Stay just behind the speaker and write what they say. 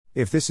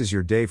If this is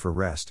your day for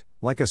rest,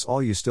 like us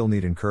all, you still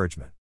need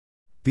encouragement.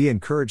 Be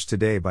encouraged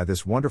today by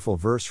this wonderful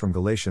verse from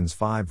Galatians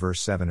 5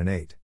 verse 7 and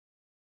 8.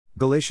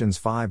 Galatians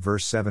 5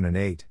 verse 7 and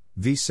 8,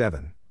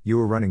 v7, you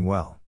are running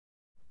well.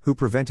 Who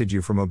prevented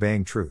you from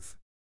obeying truth?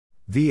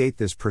 v8,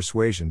 this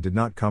persuasion did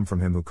not come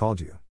from him who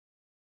called you.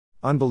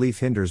 Unbelief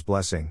hinders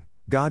blessing.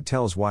 God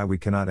tells why we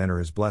cannot enter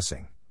his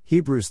blessing.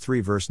 Hebrews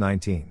 3 verse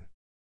 19.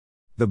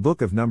 The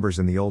book of Numbers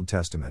in the Old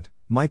Testament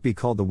might be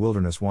called the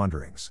wilderness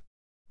wanderings.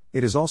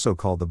 It is also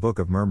called the book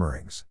of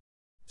murmurings.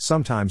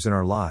 Sometimes in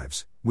our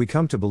lives, we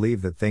come to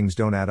believe that things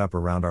don't add up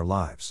around our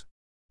lives.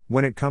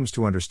 When it comes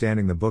to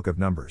understanding the book of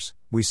Numbers,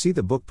 we see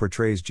the book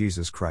portrays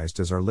Jesus Christ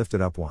as our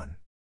lifted up one.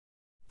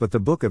 But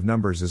the book of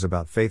Numbers is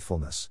about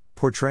faithfulness,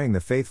 portraying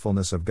the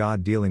faithfulness of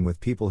God dealing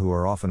with people who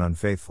are often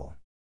unfaithful.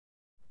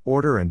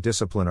 Order and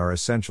discipline are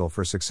essential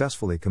for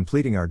successfully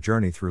completing our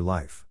journey through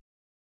life.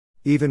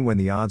 Even when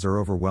the odds are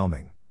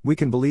overwhelming, we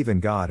can believe in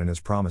God and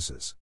his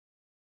promises.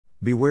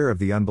 Beware of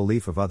the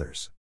unbelief of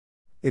others.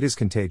 It is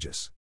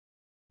contagious.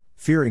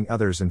 Fearing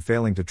others and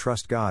failing to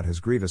trust God has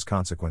grievous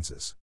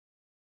consequences.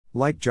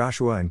 Like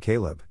Joshua and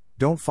Caleb,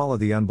 don't follow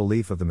the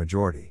unbelief of the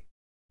majority.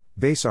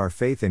 Base our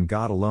faith in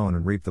God alone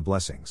and reap the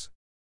blessings.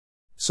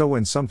 So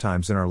when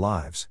sometimes in our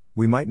lives,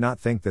 we might not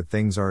think that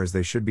things are as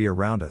they should be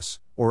around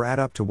us, or add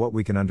up to what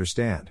we can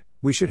understand,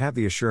 we should have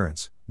the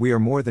assurance, we are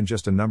more than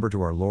just a number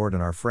to our Lord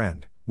and our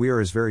friend, we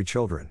are his very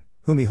children,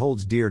 whom he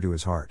holds dear to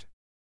his heart.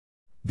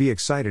 Be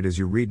excited as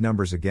you read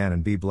Numbers again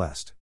and be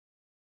blessed.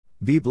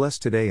 Be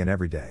blessed today and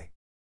every day.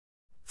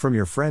 From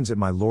your friends at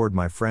My Lord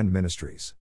My Friend Ministries.